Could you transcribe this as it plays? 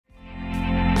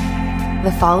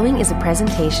The following is a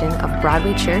presentation of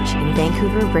Broadway Church in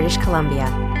Vancouver, British Columbia.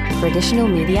 For additional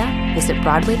media, visit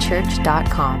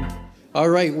broadwaychurch.com. All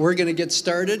right, we're going to get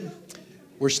started.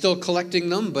 We're still collecting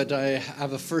them, but I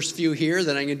have a first few here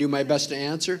that I'm going to do my best to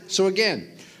answer. So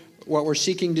again, what we're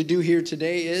seeking to do here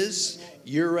today is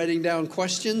you're writing down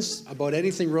questions about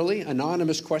anything really,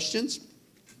 anonymous questions.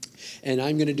 And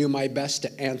I'm going to do my best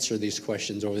to answer these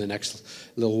questions over the next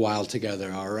little while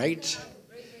together, all right?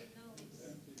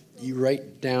 You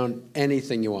write down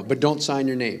anything you want, but don't sign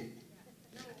your name.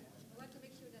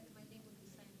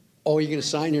 Oh, you're going to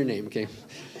sign your name, okay.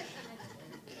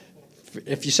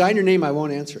 If you sign your name, I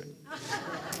won't answer it.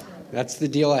 That's the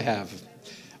deal I have.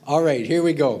 All right, here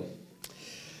we go.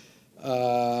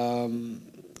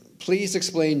 Please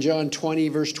explain John 20,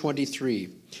 verse 23.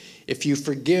 If you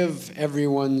forgive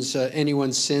anyone's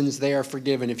sins, they are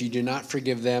forgiven. If you do not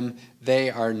forgive them, they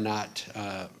are not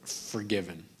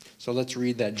forgiven. So let's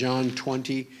read that. John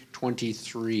 20,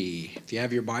 23. If you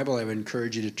have your Bible, I would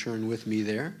encourage you to turn with me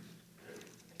there.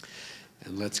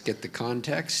 And let's get the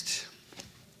context.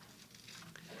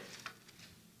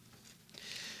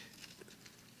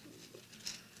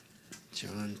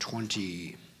 John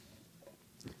 20.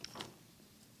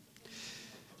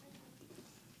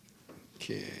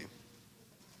 Okay.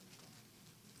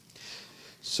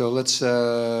 So it's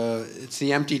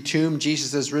the empty tomb.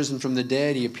 Jesus has risen from the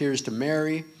dead. He appears to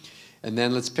Mary. And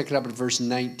then let's pick it up at verse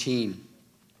 19.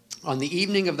 On the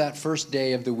evening of that first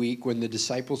day of the week, when the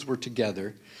disciples were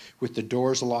together, with the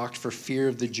doors locked for fear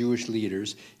of the Jewish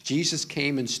leaders, Jesus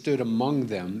came and stood among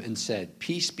them and said,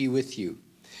 "Peace be with you."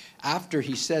 After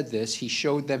he said this, he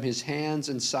showed them his hands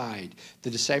and side. The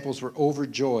disciples were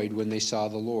overjoyed when they saw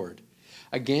the Lord.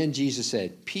 Again, Jesus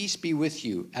said, "Peace be with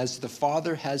you. As the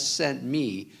Father has sent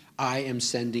me, I am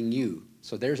sending you."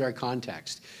 So there's our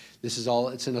context. It's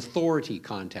an authority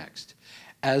context.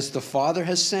 As the Father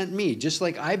has sent me, just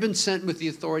like I've been sent with the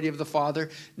authority of the Father,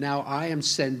 now I am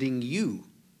sending you.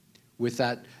 With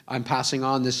that, I'm passing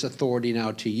on this authority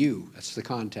now to you. That's the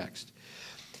context.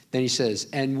 Then he says,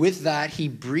 and with that he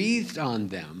breathed on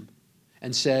them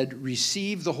and said,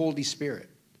 "Receive the Holy Spirit."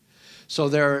 So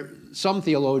there are some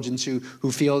theologians who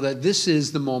feel that this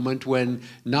is the moment when,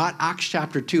 not Acts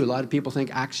chapter 2. A lot of people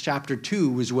think Acts chapter 2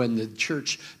 was when the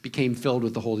church became filled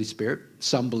with the Holy Spirit.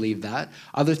 Some believe that.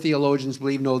 Other theologians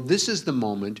believe, no, this is the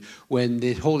moment when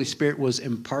the Holy Spirit was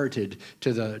imparted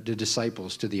to the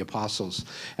disciples, to the apostles,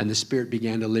 and the Spirit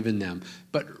began to live in them.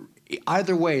 But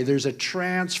either way, there's a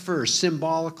transfer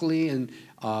symbolically and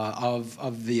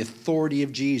of the authority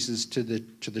of Jesus to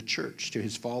the church, to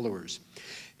his followers.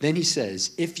 Then he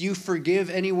says, if you forgive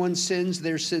anyone's sins,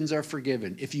 their sins are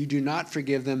forgiven. If you do not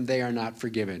forgive them, they are not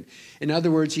forgiven. In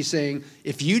other words, he's saying,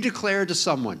 if you declare to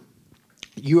someone,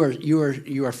 you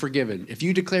are forgiven. If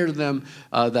you declare to them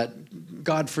that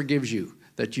God forgives you,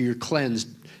 that you're cleansed,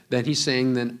 then he's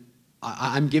saying, then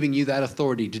I'm giving you that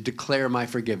authority to declare my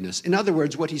forgiveness. In other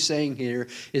words, what he's saying here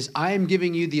is I am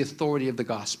giving you the authority of the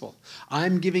gospel.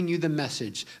 I'm giving you the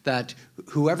message that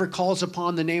whoever calls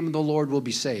upon the name of the Lord will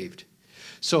be saved.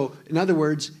 So, in other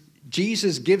words,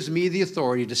 Jesus gives me the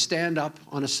authority to stand up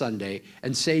on a Sunday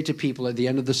and say to people at the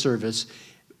end of the service,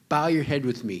 bow your head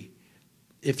with me.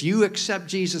 If you accept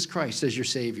Jesus Christ as your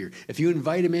Savior, if you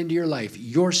invite him into your life,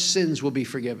 your sins will be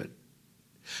forgiven.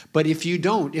 But if you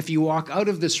don't, if you walk out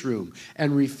of this room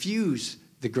and refuse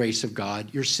the grace of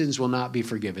God, your sins will not be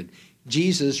forgiven.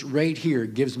 Jesus right here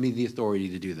gives me the authority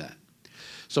to do that.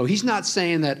 So he's not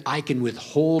saying that I can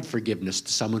withhold forgiveness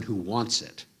to someone who wants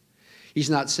it. He's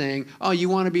not saying, oh, you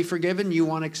want to be forgiven? You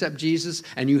want to accept Jesus?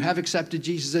 And you have accepted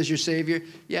Jesus as your Savior?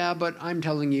 Yeah, but I'm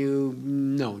telling you,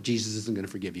 no, Jesus isn't going to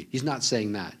forgive you. He's not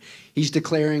saying that. He's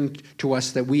declaring to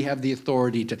us that we have the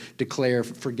authority to declare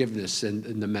forgiveness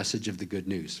and the message of the good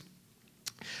news.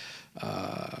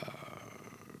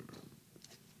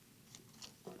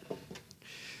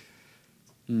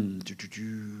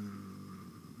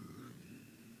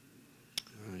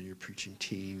 Your preaching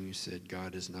team, you said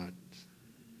God is not...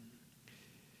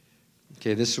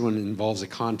 Okay, this one involves a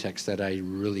context that I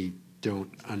really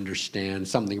don't understand.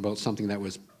 Something about something that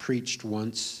was preached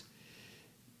once.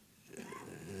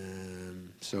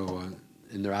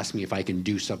 And they're asking me if I can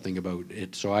do something about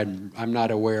it. So I'm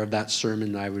not aware of that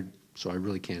sermon. So I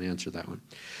really can't answer that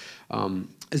one.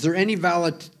 Is there any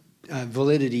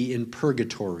validity in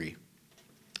purgatory?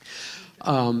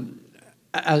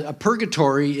 A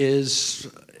purgatory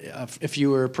is, if you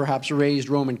were perhaps raised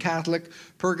Roman Catholic,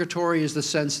 purgatory is the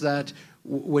sense that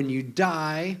when you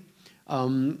die,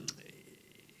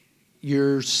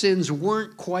 your sins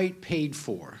weren't quite paid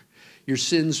for. Your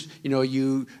sins,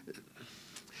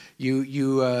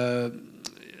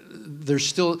 there's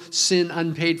still sin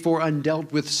unpaid for,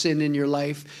 undealt with sin in your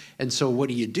life. And so what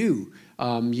do?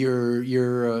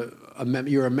 You're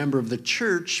a member of the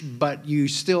church, but you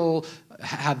still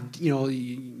have,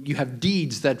 you have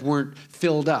deeds that weren't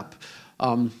filled up.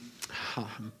 I'm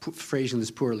phrasing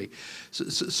this poorly.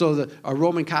 So a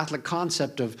Roman Catholic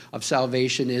concept of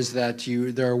salvation is that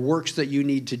there are works that you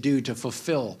need to do to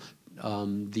fulfill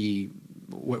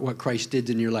what Christ did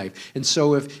in your life. And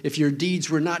so if your deeds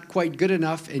were not quite good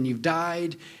enough and you've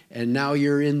died and now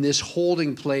you're in this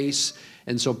holding place,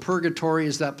 and so purgatory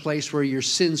is that place where your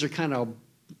sins are kind of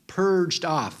purged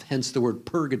off, hence the word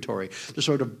purgatory. They're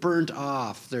sort of burnt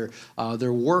off, they're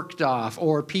worked off,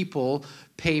 or people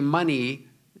pay money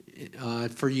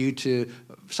for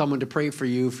someone to pray for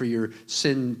you for your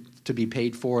sin to be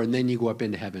paid for, and then you go up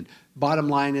into heaven. Bottom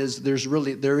line is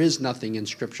there is nothing in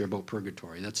Scripture about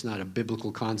purgatory. That's not a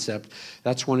biblical concept.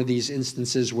 That's one of these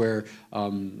instances where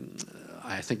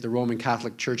I think the Roman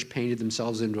Catholic Church painted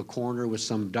themselves into a corner with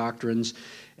some doctrines,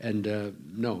 and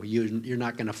no, you're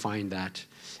not going to find that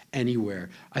anywhere.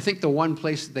 I think the one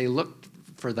place they looked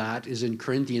for that is in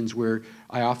Corinthians, where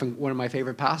one of my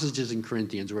favorite passages in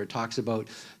Corinthians, where it talks about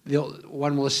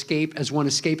one will escape as one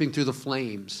escaping through the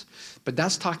flames. But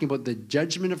that's talking about the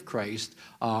judgment of Christ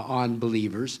on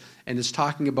believers, and it's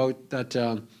talking about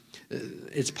that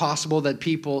it's possible that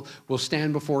people will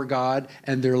stand before God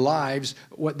and their lives,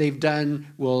 what they've done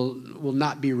will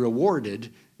not be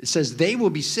rewarded. It says they will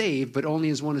be saved, but only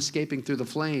as one escaping through the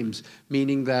flames,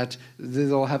 meaning that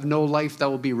they'll have no life that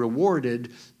will be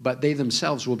rewarded, but they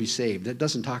themselves will be saved. That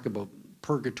doesn't talk about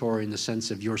purgatory in the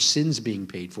sense of your sins being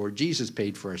paid for. Jesus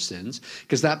paid for our sins,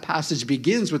 because that passage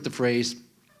begins with the phrase,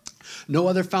 no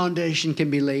other foundation can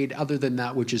be laid other than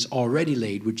that which is already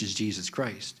laid, which is Jesus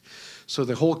Christ. So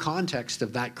the whole context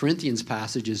of that Corinthians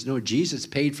passage is, no, Jesus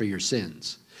paid for your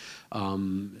sins.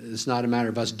 It's not a matter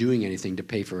of us doing anything to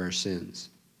pay for our sins.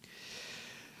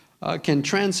 Can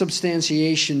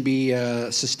transubstantiation be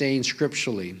sustained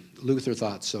scripturally? Luther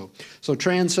thought so. So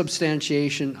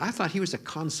transubstantiation, I thought he was a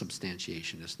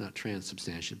consubstantiationist, not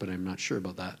transubstantiation, but I'm not sure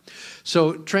about that.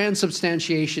 So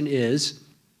transubstantiation is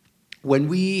when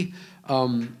we,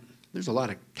 there's a lot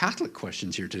of Catholic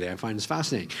questions here today. I find this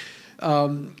fascinating.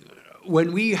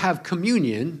 When we have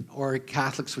communion, or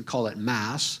Catholics would call it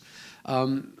Mass,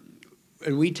 and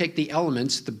we take the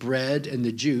elements, the bread and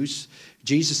the juice,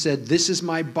 Jesus said, this is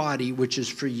my body, which is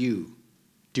for you.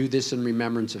 Do this in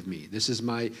remembrance of me. This is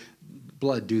my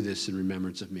blood. Do this in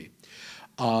remembrance of me.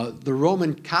 The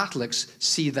Roman Catholics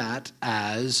see that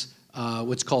as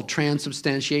what's called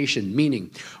transubstantiation,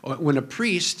 meaning when a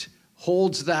priest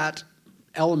holds that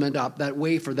element up, that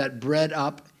wafer, that bread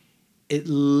up, it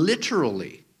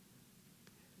literally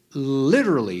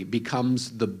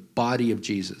becomes the body of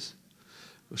Jesus.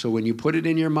 So when you put it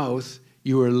in your mouth,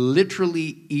 you are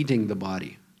literally eating the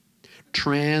body.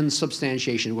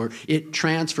 Transubstantiation, where it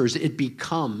transfers, it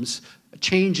becomes,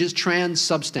 changes,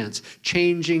 transubstance,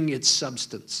 changing its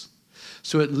substance.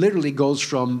 So it literally goes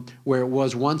from where it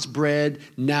was once bread,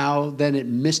 then it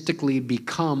mystically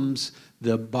becomes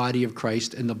the body of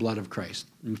Christ and the blood of Christ.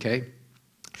 Okay?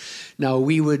 Now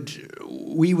we would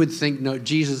think, no,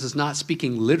 Jesus is not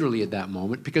speaking literally at that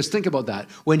moment, because think about that.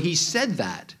 When he said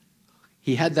that,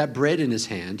 he had that bread in his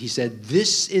hand. He said,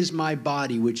 this is my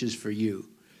body, which is for you.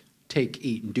 Take,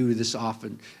 eat, and do this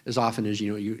as often as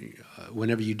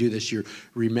whenever you do this, you're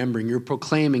remembering, you're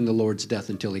proclaiming the Lord's death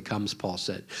until he comes, Paul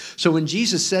said. So when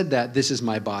Jesus said that, this is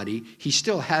my body, he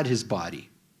still had his body.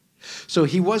 So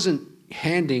he wasn't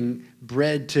handing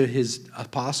bread to his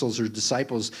apostles or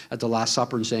disciples at the Last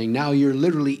Supper and saying, now you're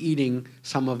literally eating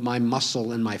some of my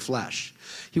muscle and my flesh.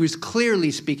 He was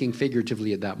clearly speaking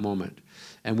figuratively at that moment.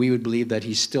 And we would believe that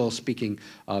he's still speaking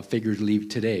figuratively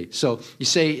today. So you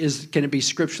say, can it be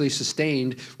scripturally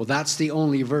sustained? Well, that's the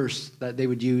only verse that they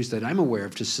would use that I'm aware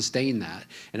of to sustain that.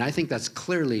 And I think that's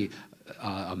clearly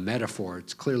a metaphor.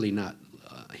 It's clearly not,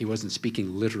 he wasn't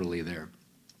speaking literally there.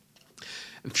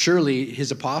 Surely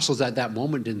his apostles at that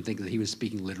moment didn't think that he was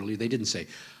speaking literally. They didn't say,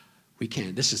 we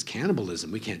can't, this is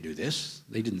cannibalism, we can't do this.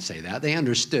 They didn't say that. They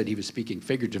understood he was speaking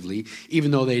figuratively, even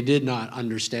though they did not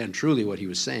understand truly what he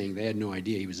was saying. They had no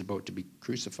idea he was about to be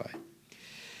crucified.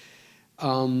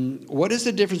 What is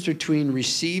the difference between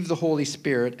receive the Holy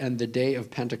Spirit and the day of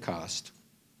Pentecost?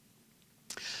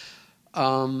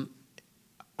 I'm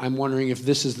wondering if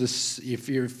this is this, if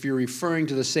you're referring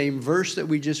to the same verse that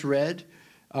we just read.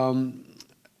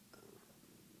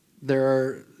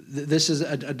 This is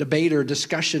a debate or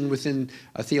discussion within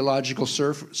theological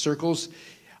circles.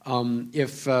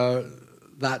 If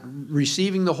that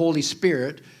receiving the Holy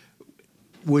Spirit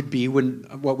would be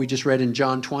what we just read in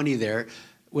John 20 there,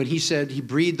 when he said he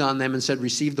breathed on them and said,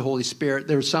 receive the Holy Spirit,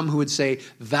 there were some who would say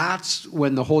that's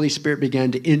when the Holy Spirit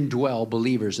began to indwell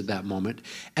believers at that moment.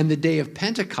 And the day of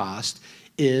Pentecost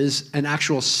is an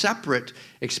actual separate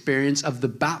experience of the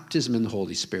baptism in the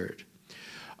Holy Spirit,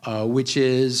 which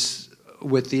is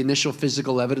with the initial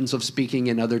physical evidence of speaking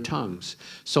in other tongues.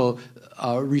 So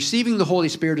receiving the Holy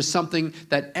Spirit is something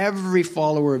that every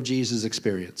follower of Jesus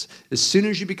experiences. As soon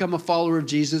as you become a follower of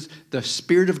Jesus, the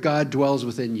Spirit of God dwells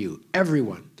within you,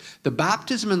 everyone. The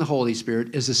baptism in the Holy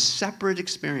Spirit is a separate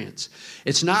experience.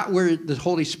 It's not where the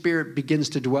Holy Spirit begins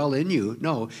to dwell in you.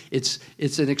 No, it's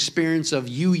an experience of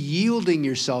you yielding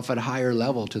yourself at a higher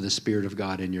level to the Spirit of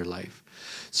God in your life.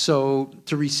 So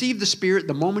to receive the Spirit,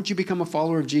 the moment you become a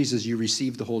follower of Jesus, you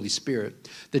receive the Holy Spirit.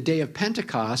 The day of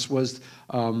Pentecost was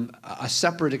a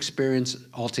separate experience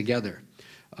altogether.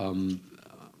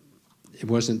 It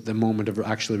wasn't the moment of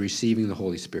actually receiving the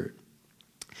Holy Spirit.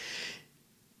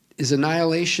 Is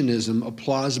annihilationism a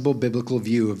plausible biblical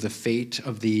view of the fate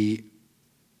of the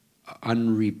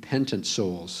unrepentant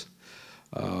souls?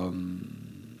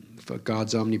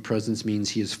 God's omnipresence means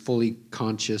he is fully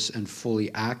conscious and fully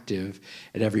active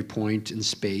at every point in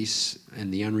space,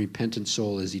 and the unrepentant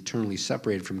soul is eternally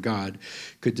separated from God.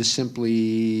 Could this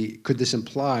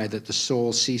imply that the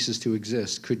soul ceases to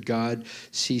exist? Could God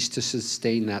cease to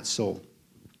sustain that soul?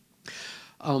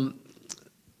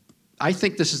 I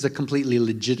think this is a completely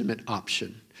legitimate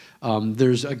option.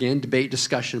 There's, again, debate,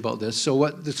 discussion about this. So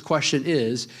what this question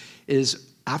is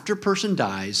after a person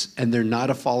dies and they're not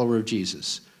a follower of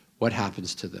Jesus, what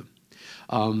happens to them?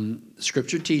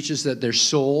 Scripture teaches that their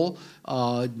soul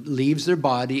leaves their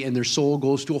body and their soul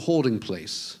goes to a holding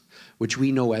place, which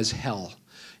we know as hell.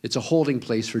 It's a holding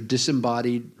place for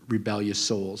disembodied, rebellious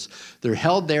souls. They're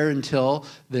held there until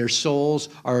their souls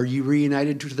are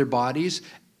reunited to their bodies,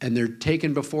 and they're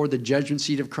taken before the judgment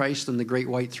seat of Christ on the great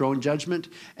white throne judgment.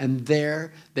 And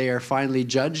there they are finally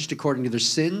judged according to their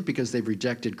sin because they've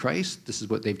rejected Christ. This is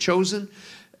what they've chosen.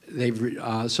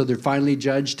 So they're finally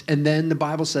judged. And then the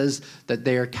Bible says that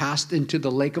they are cast into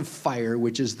the lake of fire,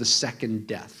 which is the second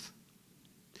death.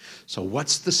 So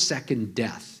what's the second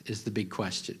death is the big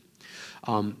question.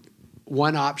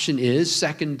 One option is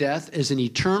second death is an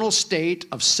eternal state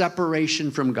of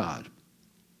separation from God.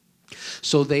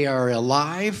 So they are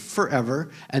alive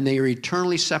forever, and they are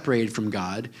eternally separated from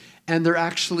God. And they're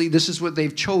actually, this is what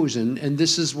they've chosen, and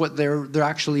this is what they're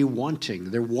actually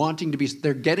wanting.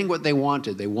 They're getting what they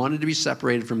wanted. They wanted to be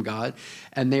separated from God,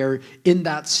 and they're in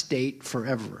that state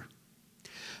forever.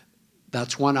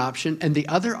 That's one option. And the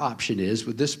other option is,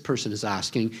 what this person is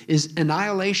asking, is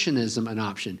annihilationism an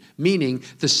option? Meaning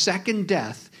the second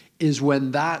death is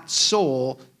when that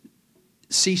soul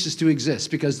ceases to exist,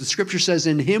 because the scripture says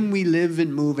in him we live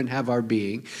and move and have our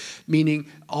being, meaning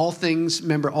all things,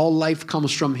 remember, all life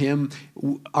comes from him.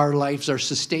 Our lives are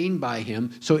sustained by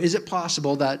him. So is it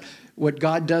possible that what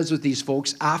God does with these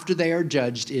folks after they are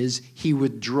judged is he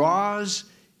withdraws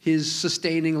his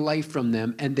sustaining life from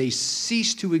them and they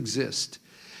cease to exist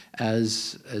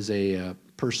as a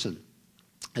person,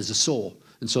 as a soul?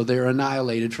 And so they're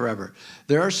annihilated forever.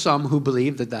 There are some who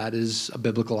believe that that is a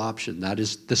biblical option. That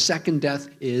is, the second death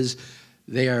is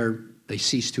they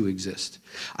cease to exist.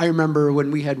 I remember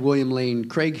when we had William Lane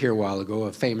Craig here a while ago,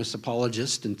 a famous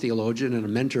apologist and theologian and a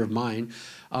mentor of mine.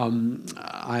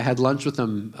 I had lunch with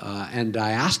him and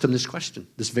I asked him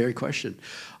this very question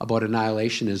about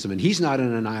annihilationism. And he's not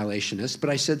an annihilationist, but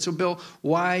I said, so Bill,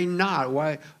 why not?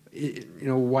 Why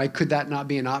could that not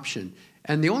be an option?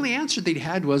 And the only answer they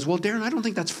had was, well, Darin, I don't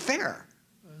think that's fair.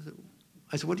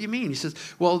 I said, what do you mean? He says,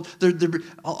 well, they're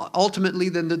ultimately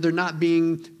then they're not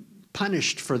being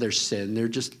punished for their sin. They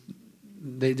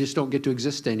just don't get to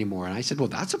exist anymore. And I said, well,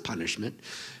 that's a punishment.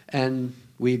 And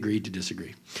we agreed to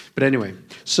disagree. But anyway,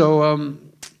 so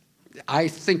I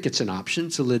think it's an option.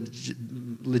 It's a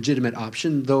legitimate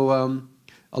option, though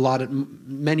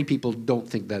many people don't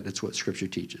think that it's what Scripture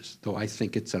teaches, though I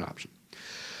think it's an option.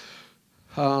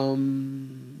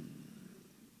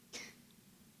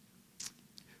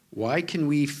 Why can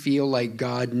we feel like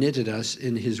God knitted us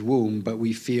in his womb, but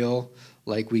we feel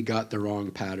like we got the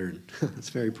wrong pattern? That's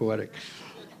very poetic.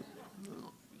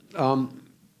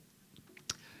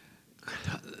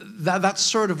 That's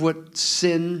sort of what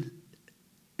sin,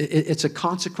 it's a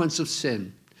consequence of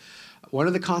sin. One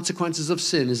of the consequences of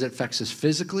sin is it affects us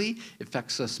physically, it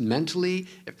affects us mentally,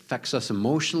 it affects us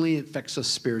emotionally, it affects us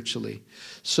spiritually.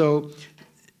 So,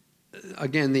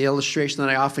 again, the illustration that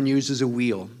I often use is a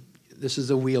wheel. This is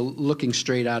a wheel looking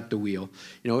straight at the wheel.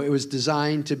 You know, it was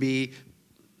designed to be,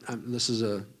 this is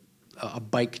a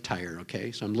bike tire,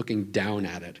 okay? So I'm looking down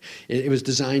at it. It was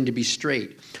designed to be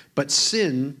straight. But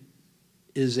sin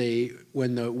is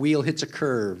when the wheel hits a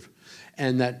curve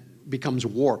and that becomes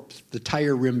warped. The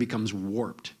tire rim becomes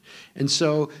warped. And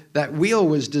so that wheel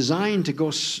was designed to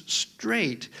go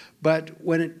straight, but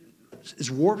when it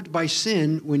is warped by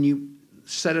sin, when you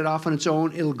set it off on its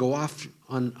own, it'll go off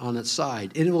on its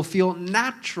side. And it will feel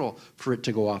natural for it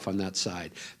to go off on that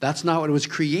side. That's not what it was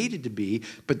created to be,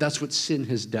 but that's what sin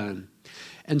has done.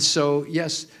 And so,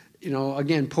 yes,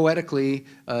 again, poetically,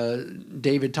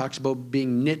 David talks about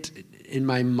being knit in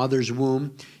my mother's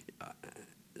womb.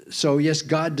 So, yes,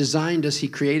 God designed us, he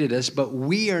created us, but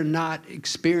we are not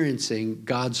experiencing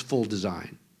God's full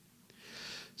design.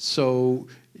 So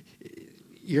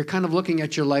you're kind of looking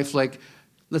at your life like,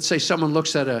 let's say someone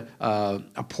looks at a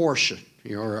Porsche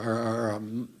or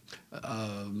a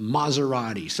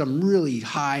Maserati, some really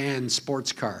high-end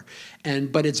sports car,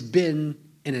 but it's been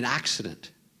in an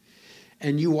accident.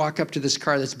 And you walk up to this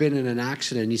car that's been in an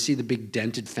accident, and you see the big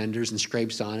dented fenders and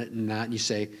scrapes on it and that, and you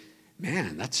say,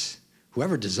 man,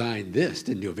 whoever designed this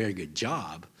didn't do a very good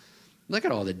job. Look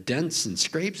at all the dents and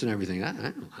scrapes and everything.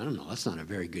 I don't know, that's not a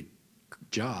very good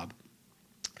job.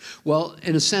 Well,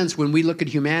 in a sense, when we look at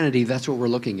humanity, that's what we're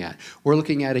looking at. We're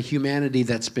looking at a humanity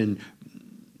that's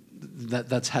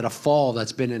had a fall,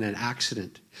 that's been in an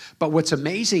accident. But what's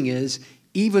amazing is,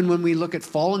 even when we look at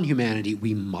fallen humanity,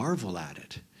 we marvel at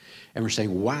it. And we're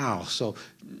saying, wow, so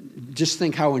just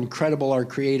think how incredible our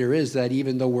Creator is, that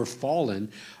even though we're fallen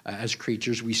as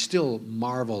creatures, we still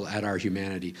marvel at our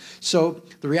humanity. So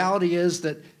the reality is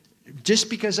that just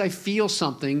because I feel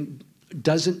something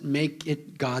doesn't make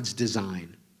it God's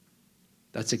design.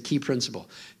 That's a key principle.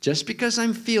 Just because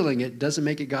I'm feeling it doesn't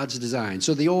make it God's design.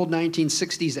 So the old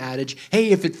 1960s adage,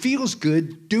 hey, if it feels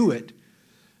good, do it.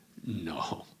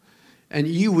 No. And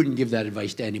you wouldn't give that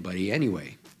advice to anybody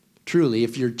anyway. Truly,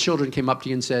 if your children came up to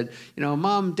you and said,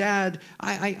 Mom, Dad,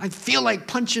 I feel like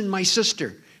punching my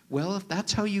sister. Well, if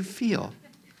that's how you feel,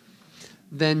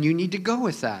 then you need to go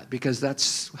with that, because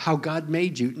that's how God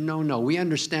made you. No, we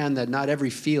understand that not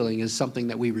every feeling is something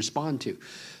that we respond to,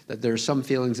 that there are some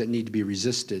feelings that need to be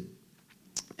resisted.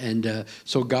 And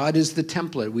so God is the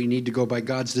template. We need to go by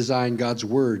God's design. God's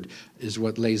word is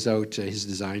what lays out his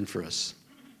design for us.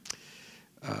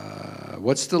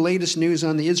 What's the latest news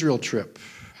on the Israel trip?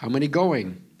 How many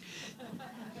going?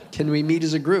 Can we meet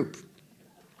as a group?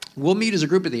 We'll meet as a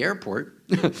group at the airport.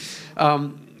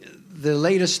 The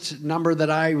latest number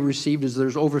that I received is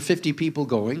there's over 50 people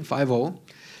going, 50,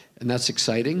 and that's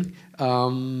exciting.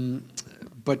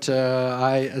 But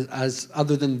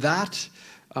other than that,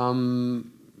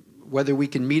 whether we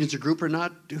can meet as a group or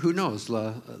not, who knows?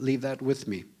 Leave that with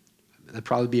me. That'd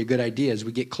probably be a good idea as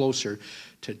we get closer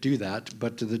to do that.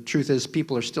 But the truth is,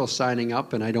 people are still signing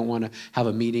up, and I don't want to have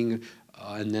a meeting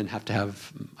and then have to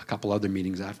have a couple other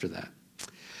meetings after that.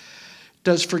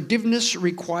 Does forgiveness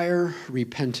require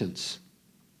repentance?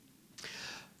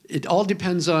 It all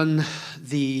depends on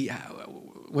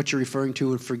what you're referring to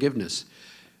with forgiveness.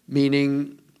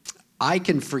 Meaning, I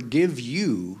can forgive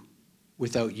you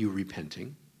without you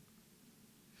repenting,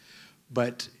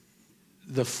 but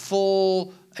the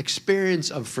full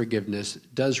experience of forgiveness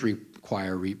does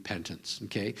require repentance,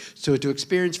 okay? So to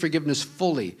experience forgiveness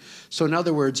fully. So in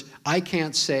other words, I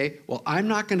can't say, well, I'm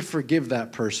not going to forgive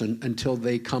that person until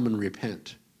they come and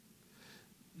repent.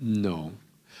 No.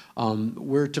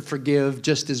 We're to forgive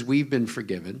just as we've been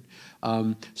forgiven.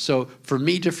 So for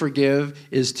me to forgive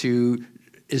is to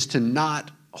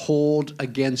not hold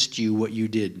against you what you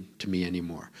did to me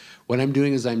anymore. What I'm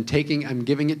doing is I'm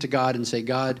giving it to God and say,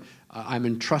 God, I'm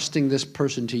entrusting this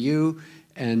person to you,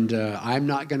 and I'm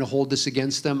not going to hold this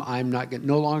against them. I'm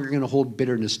no longer going to hold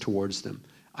bitterness towards them.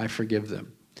 I forgive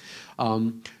them.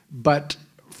 But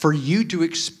for you to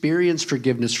experience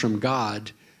forgiveness from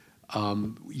God,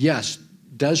 yes,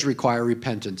 does require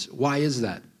repentance. Why is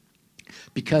that?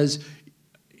 Because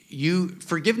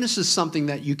forgiveness is something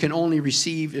that you can only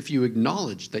receive if you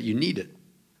acknowledge that you need it.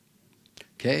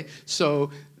 Okay?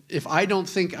 So if I don't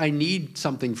think I need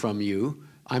something from you,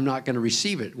 I'm not going to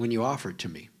receive it when you offer it to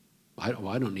me. I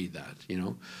don't need that,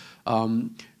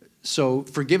 So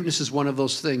forgiveness is one of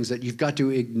those things that you've got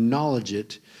to acknowledge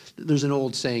it. There's an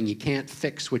old saying, you can't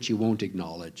fix what you won't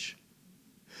acknowledge.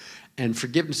 And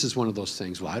forgiveness is one of those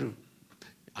things. Well,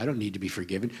 I don't need to be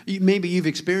forgiven. Maybe you've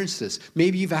experienced this.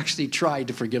 Maybe you've actually tried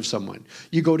to forgive someone.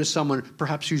 You go to someone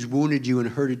perhaps who's wounded you and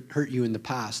hurt you in the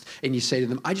past, and you say to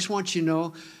them, I just want you to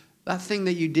know, that thing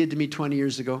that you did to me 20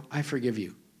 years ago, I forgive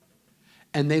you.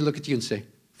 And they look at you and say,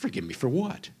 forgive me for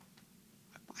what?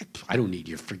 I don't need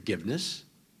your forgiveness.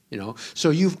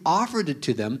 So you've offered it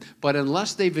to them, but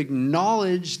unless they've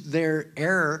acknowledged their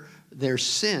error, their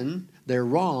sin, their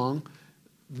wrong,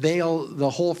 the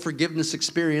whole forgiveness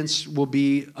experience will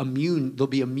be immune. They'll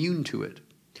be immune to it.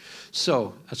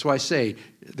 So that's why I say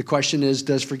the question is,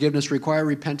 does forgiveness require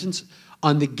repentance?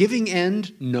 On the giving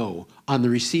end, no. On the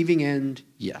receiving end,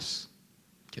 yes.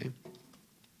 Okay?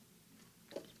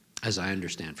 As I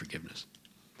understand forgiveness.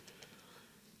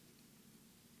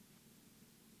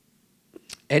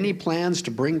 Any plans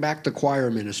to bring back the choir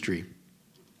ministry?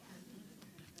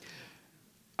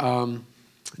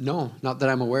 No, not that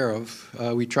I'm aware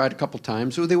of. We tried a couple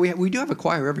times. We do have a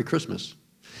choir every Christmas.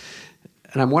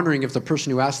 And I'm wondering if the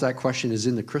person who asked that question is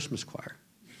in the Christmas choir.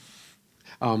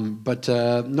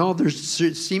 No, there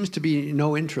seems to be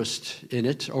no interest in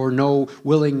it or no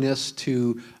willingness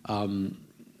to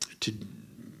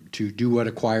do what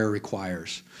a choir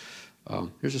requires.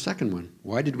 Here's a second one.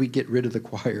 Why did we get rid of the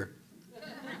choir?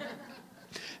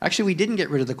 Actually, we didn't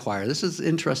get rid of the choir. This is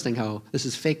interesting how this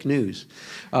is fake news.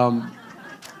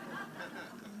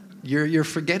 You're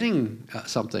forgetting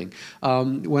something.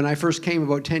 When I first came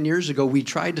about 10 years ago, we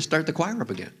tried to start the choir up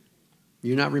again.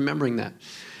 You're not remembering that.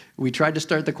 We tried to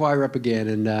start the choir up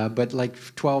again, but like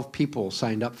 12 people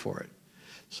signed up for it.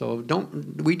 So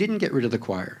we didn't get rid of the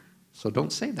choir. So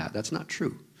don't say that. That's not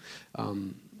true.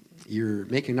 You're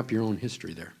making up your own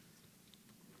history there.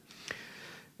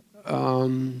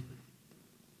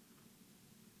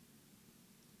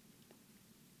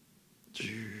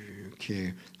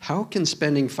 Okay. How can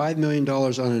spending $5 million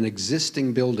on an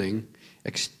existing building,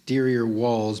 exterior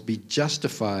walls, be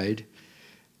justified?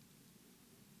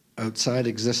 Outside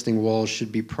existing walls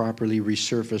should be properly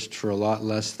resurfaced for a lot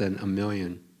less than $1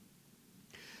 million.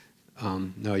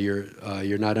 No,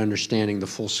 you're not understanding the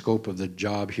full scope of the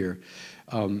job here.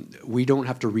 We don't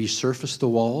have to resurface the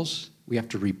walls. We have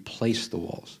to replace the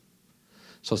walls.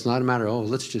 So it's not a matter of,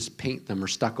 let's just paint them or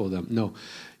stucco them. No,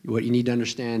 what you need to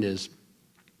understand is,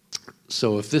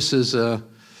 so if this is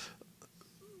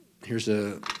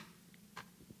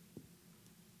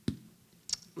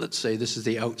let's say this is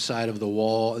the outside of the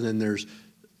wall, and then there's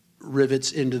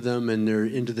rivets into them, and they're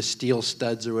into the steel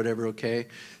studs or whatever, okay?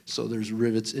 So there's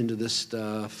rivets into this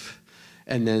stuff,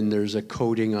 and then there's a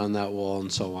coating on that wall and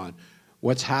so on.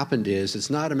 What's happened is, it's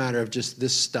not a matter of just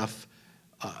this stuff,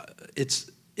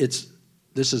 this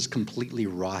is completely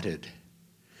rotted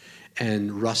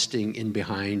and rusting in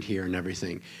behind here and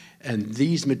everything. And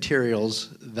these materials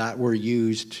that were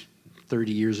used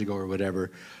 30 years ago or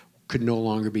whatever could no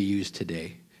longer be used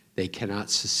today. They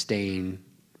cannot sustain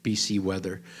BC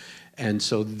weather. And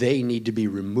so they need to be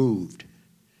removed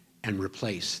and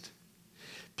replaced.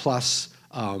 Plus,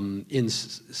 in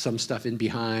some stuff in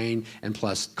behind, and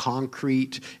plus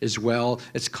concrete as well.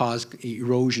 It's caused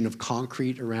erosion of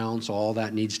concrete around, so all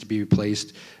that needs to be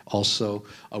replaced also.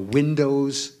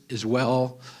 Windows as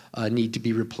well need to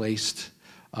be replaced.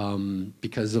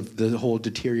 Because of the whole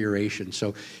deterioration.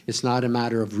 So it's not a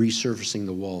matter of resurfacing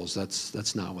the walls.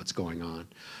 That's not what's going on.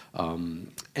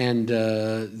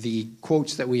 The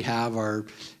quotes that we have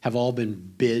have all been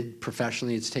bid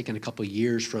professionally. It's taken a couple of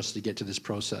years for us to get to this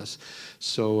process.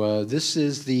 So this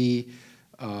is the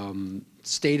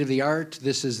state of the art.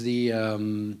 This is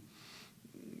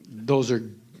those are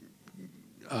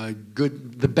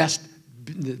good, the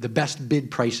best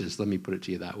bid prices, let me put it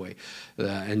to you that way.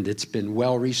 And it's been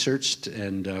well researched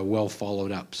and well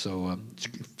followed up. So it's a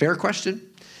fair question.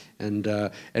 And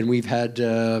we've had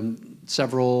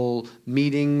several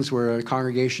meetings where a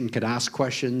congregation could ask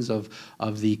questions of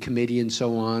the committee and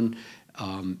so on.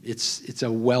 It's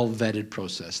a well-vetted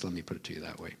process, let me put it to you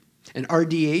that way. And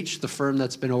RDH, the firm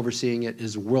that's been overseeing it,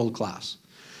 is world-class.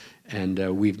 And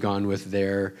we've gone with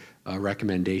their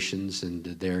recommendations and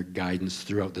their guidance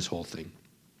throughout this whole thing.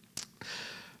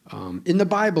 In the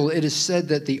Bible, it is said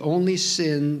that the only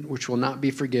sin which will not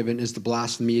be forgiven is the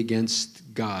blasphemy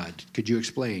against God. Could you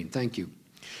explain? Thank you.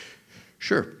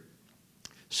 Sure.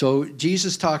 So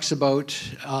Jesus talks about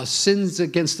sins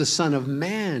against the Son of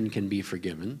Man can be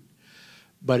forgiven,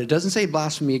 but it doesn't say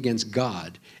blasphemy against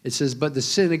God. It says, but the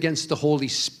sin against the Holy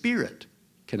Spirit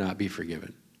cannot be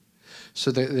forgiven. So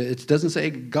it doesn't say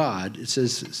God, it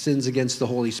says sins against the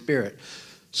Holy Spirit.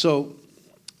 So,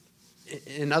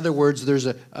 in other words, there's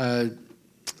a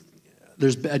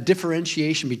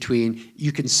differentiation between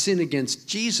you can sin against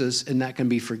Jesus and that can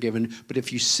be forgiven, but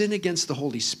if you sin against the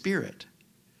Holy Spirit,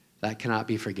 that cannot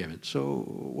be forgiven. So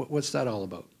what's that all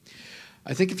about?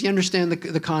 I think if you understand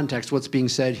the context, what's being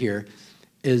said here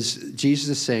is Jesus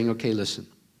is saying, okay, listen,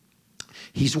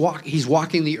 he's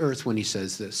walking the earth when he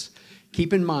says this.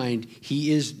 Keep in mind,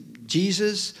 he is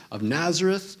Jesus of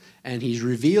Nazareth, and he's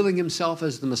revealing himself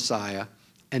as the Messiah,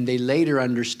 and they later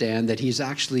understand that he's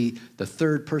actually the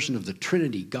third person of the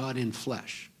Trinity, God in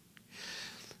flesh.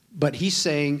 But he's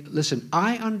saying, listen,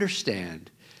 I understand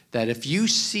that if you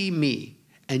see me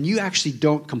and you actually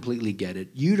don't completely get it,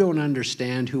 you don't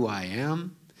understand who I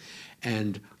am,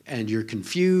 and you're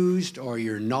confused or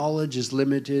your knowledge is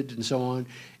limited and so on,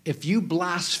 if you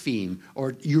blaspheme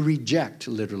or you reject,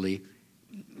 literally,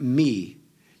 me,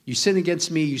 you sin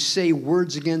against me, you say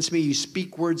words against me, you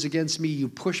speak words against me, you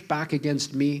push back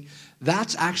against me,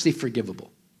 that's actually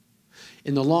forgivable.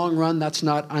 In the long run, that's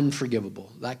not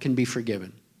unforgivable. That can be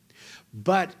forgiven.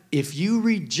 But if you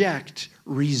reject,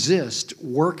 resist,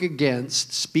 work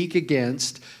against, speak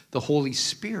against the Holy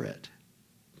Spirit,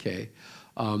 okay,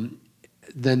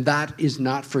 then that is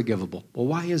not forgivable. Well,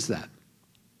 why is that?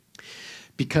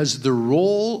 Because the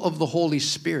role of the Holy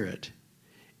Spirit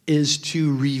is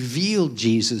to reveal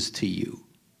Jesus to you.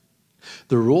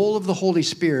 The role of the Holy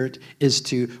Spirit is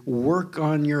to work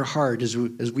on your heart, as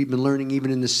we've been learning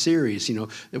even in this series,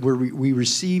 where we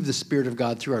receive the Spirit of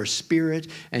God through our spirit,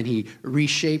 and he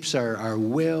reshapes our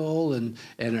will and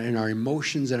our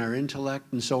emotions and our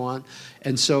intellect and so on.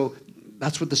 And so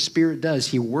that's what the Spirit does.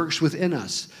 He works within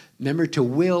us. Remember, to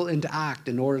will and to act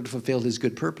in order to fulfill his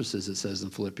good purposes, it says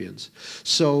in Philippians.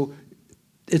 So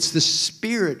it's the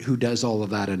Spirit who does all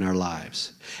of that in our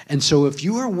lives. And so if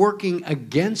you are working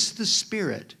against the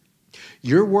Spirit,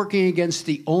 you're working against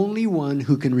the only one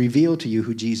who can reveal to you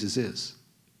who Jesus is.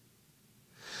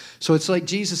 So it's like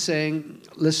Jesus saying,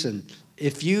 listen,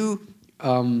 if you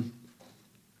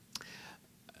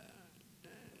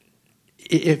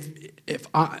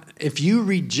if you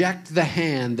reject the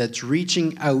hand that's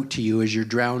reaching out to you as you're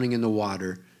drowning in the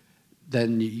water,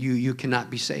 then you cannot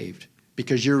be saved.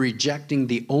 Because you're rejecting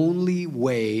the only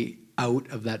way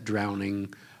out of that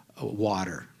drowning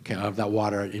water, okay, of that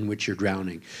water in which you're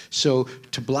drowning. So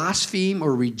to blaspheme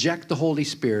or reject the Holy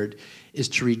Spirit is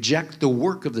to reject the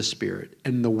work of the Spirit.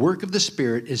 And the work of the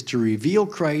Spirit is to reveal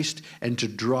Christ and to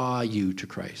draw you to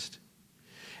Christ.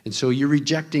 And so you're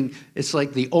rejecting, it's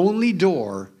like the only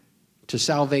door to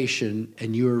salvation,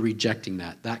 and you are rejecting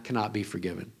that. That cannot be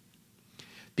forgiven.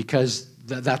 Because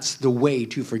that's the way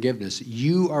to forgiveness.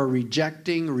 You are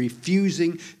rejecting,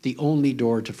 refusing the only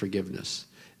door to forgiveness.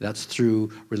 That's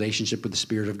through relationship with the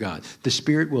Spirit of God. The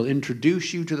Spirit will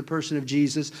introduce you to the person of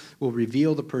Jesus, will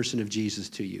reveal the person of Jesus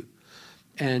to you.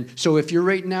 And so if you're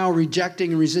right now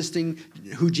rejecting and resisting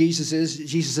who Jesus is,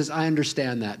 Jesus says, I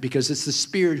understand that, because it's the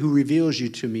Spirit who reveals you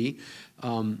to me,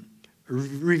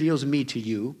 reveals me to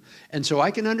you. And so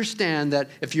I can understand that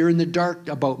if you're in the dark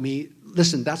about me,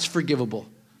 listen, that's forgivable.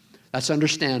 That's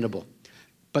understandable.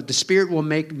 But the Spirit will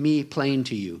make me plain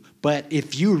to you. But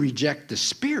if you reject the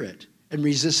Spirit and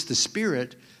resist the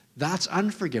Spirit, that's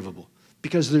unforgivable.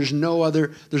 Because there's no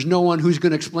one who's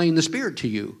going to explain the Spirit to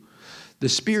you. The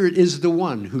Spirit is the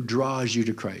one who draws you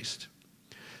to Christ.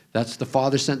 That's the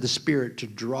Father sent the Spirit to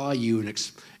draw you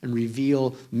and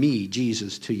reveal me,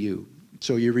 Jesus, to you.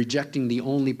 So you're rejecting the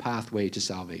only pathway to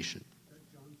salvation.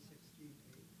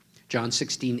 John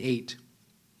 16:8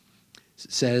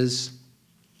 says,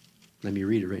 let me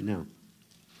read it right now.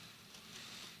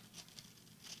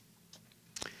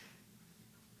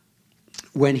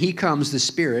 When he comes, the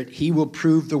Spirit, he will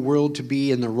prove the world to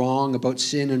be in the wrong about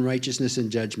sin and righteousness and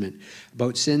judgment.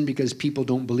 About sin because people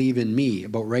don't believe in me.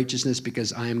 About righteousness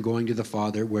because I am going to the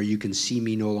Father where you can see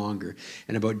me no longer.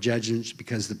 And about judgment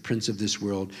because the prince of this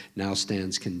world now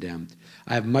stands condemned.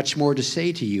 I have much more to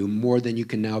say to you, more than you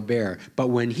can now bear.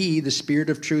 But when he, the Spirit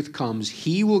of truth, comes,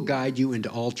 he will guide you into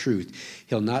all truth.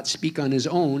 He'll not speak on his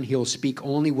own. He'll speak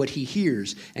only what he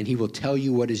hears, and he will tell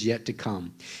you what is yet to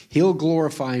come. He'll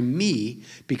glorify me,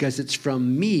 because it's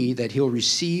from me that he'll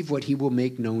receive what he will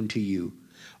make known to you.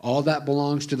 All that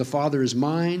belongs to the Father is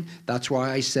mine. That's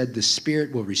why I said the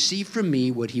Spirit will receive from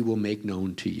me what he will make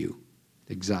known to you.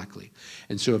 Exactly.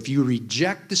 And so if you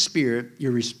reject the Spirit,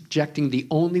 you're rejecting the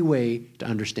only way to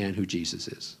understand who Jesus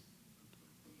is.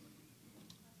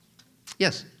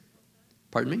 Yes?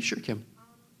 Pardon me? Sure, Kim.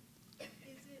 Is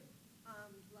it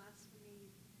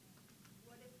blasphemy?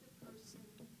 What if the person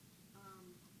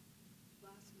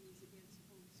blasphemies against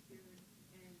the Holy Spirit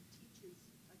and teaches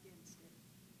against it,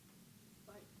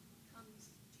 but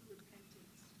comes to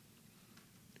repentance?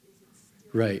 Is it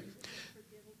still Right.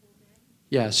 forgivable then?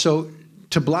 Yeah, so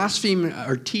to blaspheme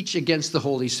or teach against the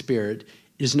Holy Spirit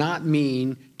does not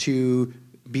mean to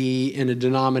be in a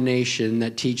denomination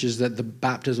that teaches that the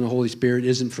baptism of the Holy Spirit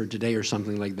isn't for today or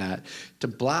something like that. To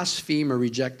blaspheme or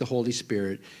reject the Holy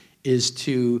Spirit is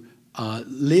to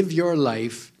live your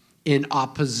life in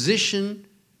opposition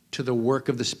to the work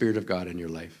of the Spirit of God in your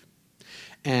life.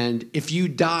 And if you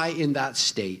die in that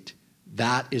state,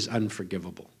 that is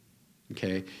unforgivable.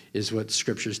 okay, is what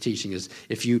Scripture is teaching. Is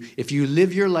if you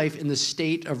live your life in the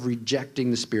state of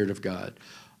rejecting the Spirit of God,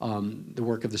 the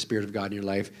work of the Spirit of God in your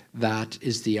life, that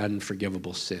is the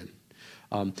unforgivable sin.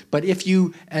 But if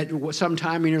you at some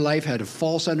time in your life had a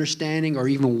false understanding or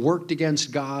even worked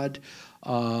against God,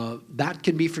 that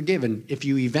can be forgiven if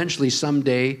you eventually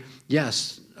someday,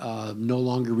 yes, no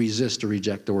longer resist or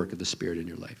reject the work of the Spirit in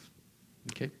your life.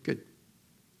 Okay, good.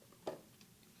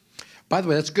 By the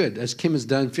way, that's good. As Kim has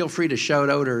done, feel free to shout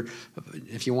out or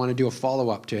if you want to do a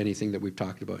follow-up to anything that we've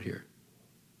talked about here.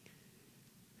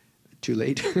 Too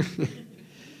late?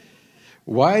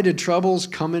 Why do troubles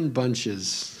come in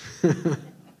bunches?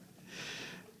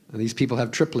 These people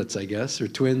have triplets, I guess, or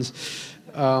twins.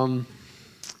 I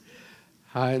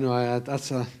know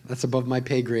that's above my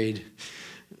pay grade.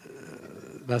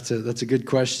 That's a good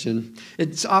question.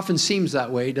 It often seems that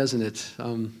way, doesn't it?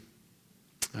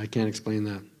 I can't explain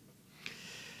that.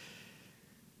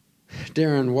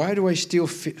 Darin, why do I still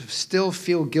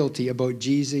feel guilty about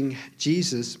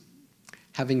Jesus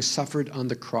having suffered on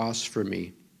the cross for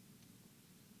me?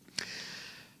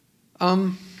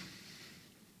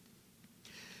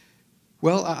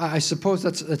 Well, I suppose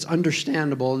that's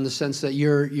understandable in the sense that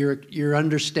you're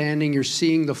understanding, you're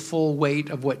seeing the full weight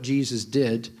of what Jesus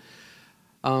did.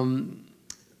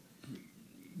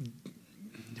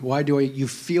 Why do you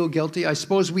feel guilty? I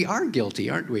suppose we are guilty,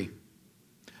 aren't we?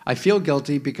 I feel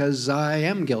guilty because I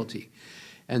am guilty,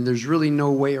 and there's really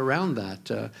no way around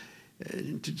that.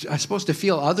 I suppose to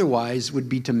feel otherwise would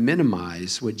be to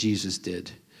minimize what Jesus did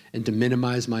and to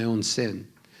minimize my own sin.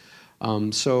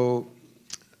 So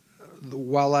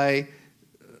while I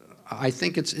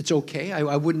think it's okay,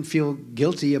 I wouldn't feel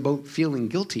guilty about feeling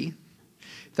guilty,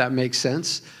 if that makes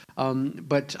sense.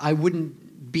 But I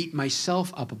wouldn't beat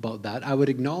myself up about that. I would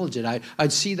acknowledge it.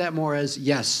 I'd see that more as,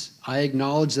 yes, I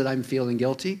acknowledge that I'm feeling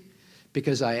guilty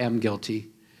because I am guilty.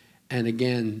 And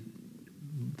again,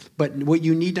 but what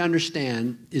you need to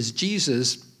understand is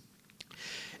Jesus,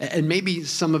 and maybe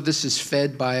some of this is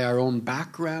fed by our own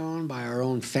background, by our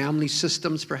own family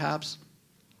systems perhaps,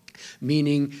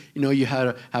 meaning, you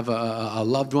have a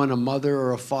loved one, a mother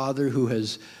or a father who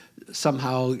has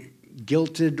somehow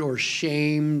guilted or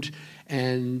shamed.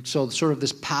 And so sort of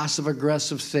this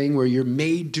passive-aggressive thing where you're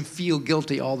made to feel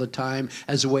guilty all the time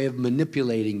as a way of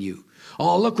manipulating you.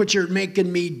 Oh, look what you're making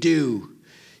me do.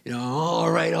 All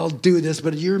right, I'll do this,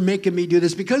 but you're making me do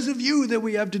this because of you that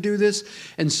we have to do this.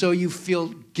 And so you feel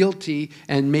guilty,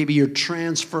 and maybe you're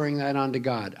transferring that onto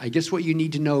God. I guess what you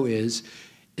need to know is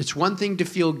it's one thing to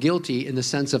feel guilty in the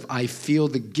sense of I feel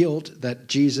the guilt that,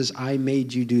 Jesus, I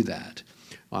made you do that.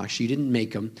 Well, actually, you didn't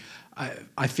make him.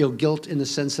 I feel guilt in the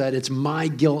sense that it's my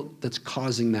guilt that's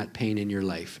causing that pain in your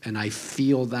life, and I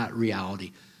feel that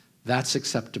reality. That's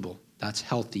acceptable. That's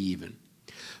healthy even.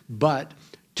 But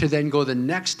to then go the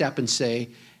next step and say,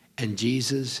 and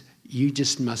Jesus, you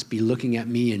just must be looking at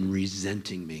me and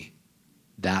resenting me.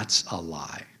 That's a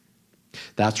lie.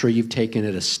 That's where you've taken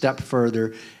it a step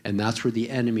further, and that's where the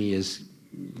enemy has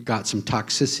got some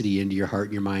toxicity into your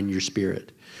heart, your mind, your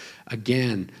spirit.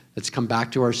 Again, let's come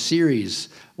back to our series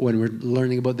when we're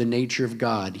learning about the nature of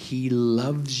God. He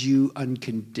loves you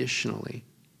unconditionally.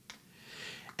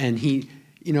 And he,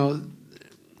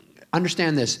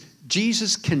 understand this.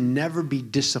 Jesus can never be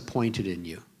disappointed in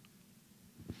you.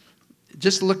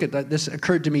 Just look at that. This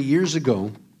occurred to me years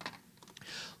ago.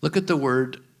 Look at the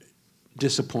word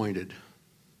disappointed.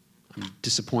 I'm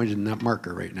disappointed in that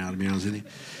marker right now, to be honest with you.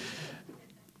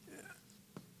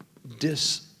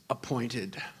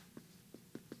 Disappointed.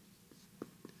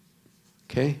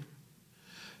 Okay?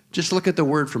 Just look at the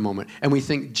word for a moment. And we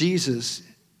think Jesus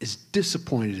is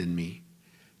disappointed in me.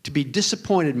 To be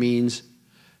disappointed means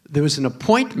there was an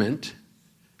appointment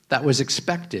that was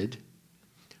expected,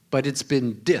 but it's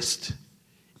been dissed.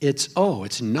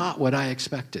 It's not what I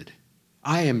expected.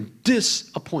 I am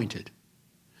disappointed.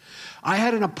 I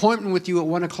had an appointment with you at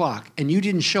 1 o'clock and you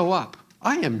didn't show up.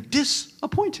 I am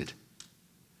disappointed.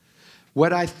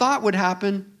 What I thought would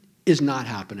happen is not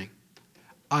happening.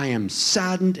 I am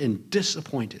saddened and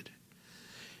disappointed.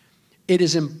 It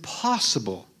is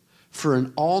impossible for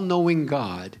an all-knowing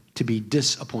God to be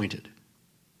disappointed.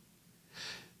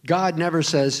 God never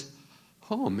says,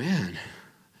 oh man,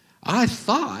 I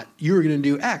thought you were going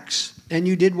to do X and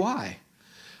you did Y.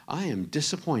 I am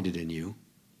disappointed in you.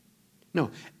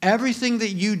 No, everything that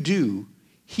you do,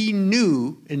 he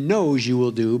knew and knows you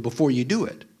will do before you do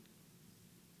it.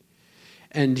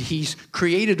 And he's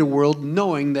created a world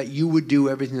knowing that you would do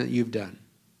everything that you've done.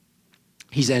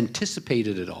 He's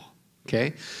anticipated it all,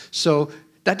 okay? So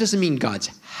that doesn't mean God's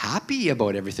happy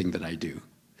about everything that I do.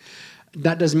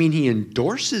 That doesn't mean he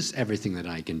endorses everything that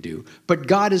I can do. But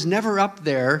God is never up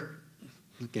there,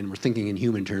 again, we're thinking in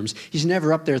human terms, he's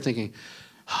never up there thinking,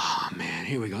 oh, man,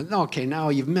 here we go. Okay, now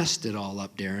you've messed it all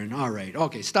up, Darin. All right,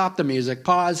 okay, stop the music,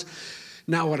 pause.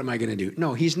 Now what am I going to do?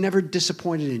 No, he's never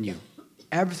disappointed in you.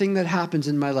 Everything that happens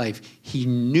in my life, he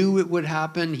knew it would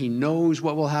happen. He knows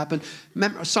what will happen.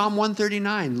 Remember, Psalm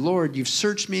 139, Lord, you've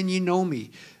searched me and you know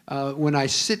me. When I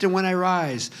sit and when I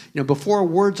rise, before a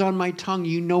word's on my tongue,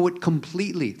 you know it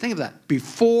completely. Think of that.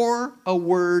 Before a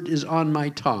word is on my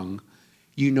tongue,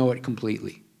 you know it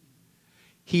completely.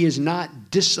 He is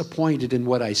not disappointed in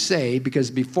what I say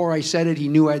because before I said it, he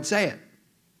knew I'd say it.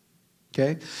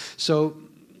 Okay? So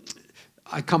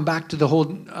I come back to the whole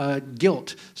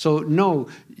guilt. So no,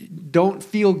 don't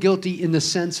feel guilty in the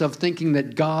sense of thinking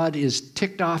that God is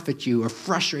ticked off at you or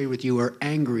frustrated with you or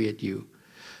angry at you.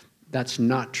 That's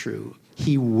not true.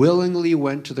 He willingly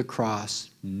went to the cross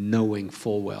knowing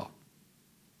full well.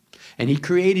 And he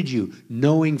created you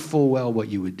knowing full well what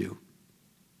you would do.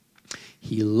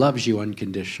 He loves you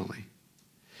unconditionally.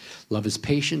 Love is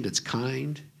patient, it's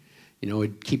kind.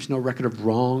 It keeps no record of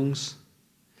wrongs.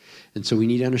 And so we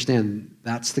need to understand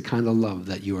that's the kind of love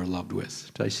that you are loved with.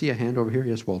 Did I see a hand over here?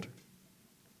 Yes, Walter.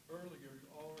 Earlier, you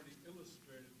already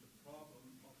illustrated the problem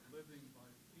of living by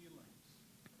feelings.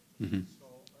 Mm-hmm. So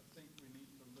I think we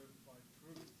need to live by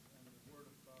truth, and the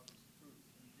Word of God is truth,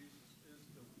 and Jesus is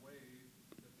the way,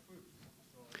 the truth.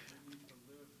 So we need to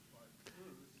live by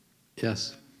truth.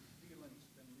 Yes. And feelings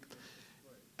can lead us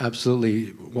astray.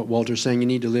 Absolutely. What Walter's saying, you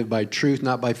need to live by truth,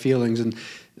 not by feelings. And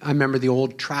I remember the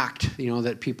old tract,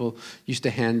 that people used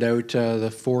to hand out, the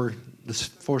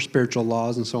four spiritual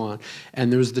laws and so on.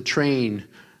 And there was the train,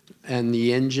 and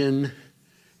the engine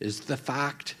is the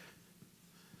fact.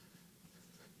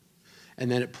 And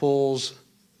then it pulls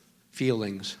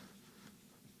feelings.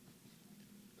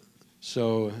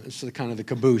 So it's kind of the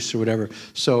caboose or whatever.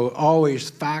 So always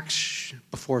facts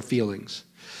before feelings.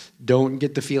 Don't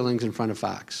get the feelings in front of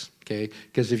facts, okay?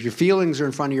 Because if your feelings are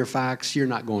in front of your facts, you're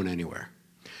not going anywhere.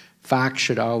 Facts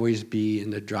should always be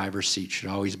in the driver's seat, should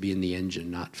always be in the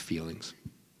engine, not feelings.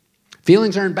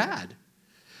 Feelings aren't bad.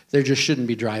 They just shouldn't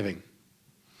be driving.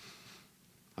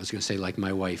 I was going to say like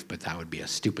my wife, but that would be a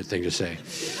stupid thing to say.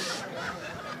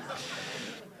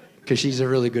 Because she's a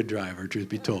really good driver, truth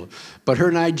be told. But her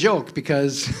and I joke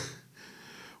because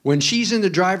when she's in the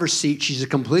driver's seat, she's a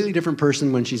completely different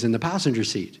person when she's in the passenger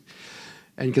seat.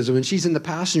 And because when she's in the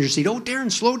passenger seat, oh, Darin,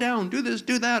 slow down, do this,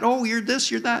 do that. Oh, you're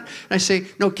this, you're that. And I say,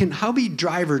 no, how be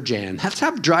Driver Jan? Let's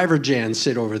have Driver Jan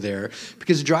sit over there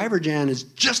because Driver Jan is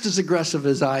just as aggressive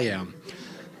as I am.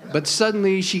 But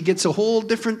suddenly she gets a whole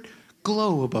different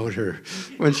glow about her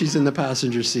when she's in the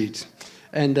passenger seat.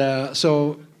 And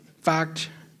so fact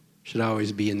should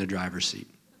always be in the driver's seat.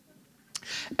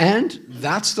 And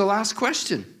that's the last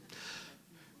question.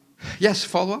 Yes,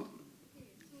 follow up?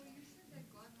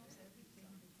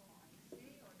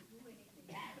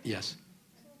 Yes.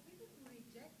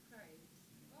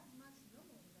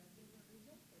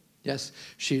 Yes,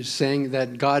 she's saying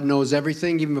that God knows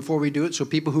everything even before we do it. So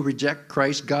people who reject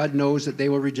Christ, God knows that they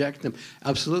will reject them.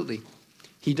 Absolutely.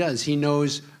 He does. He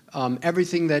knows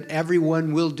everything that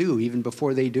everyone will do even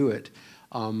before they do it.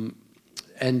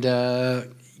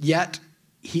 Yet,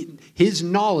 his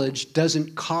knowledge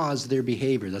doesn't cause their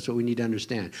behavior. That's what we need to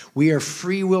understand. We are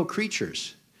free will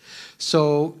creatures.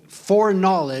 So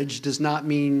foreknowledge does not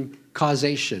mean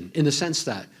causation in the sense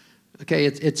that, okay,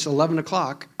 it's 11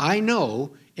 o'clock. I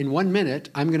know in 1 minute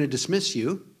I'm going to dismiss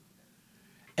you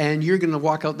and you're going to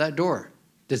walk out that door.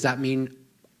 Does that mean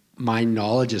my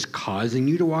knowledge is causing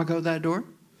you to walk out that door?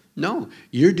 No,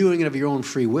 you're doing it of your own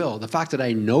free will. The fact that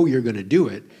I know you're going to do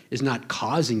it is not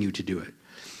causing you to do it.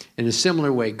 In a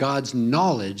similar way, God's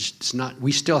knowledge does not,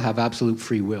 we still have absolute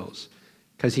free wills.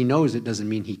 Because he knows it doesn't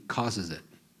mean he causes it.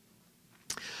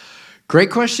 Great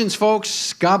questions,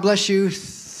 folks. God bless you.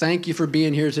 Thank you for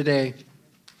being here today.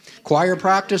 Choir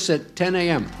practice at 10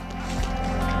 a.m.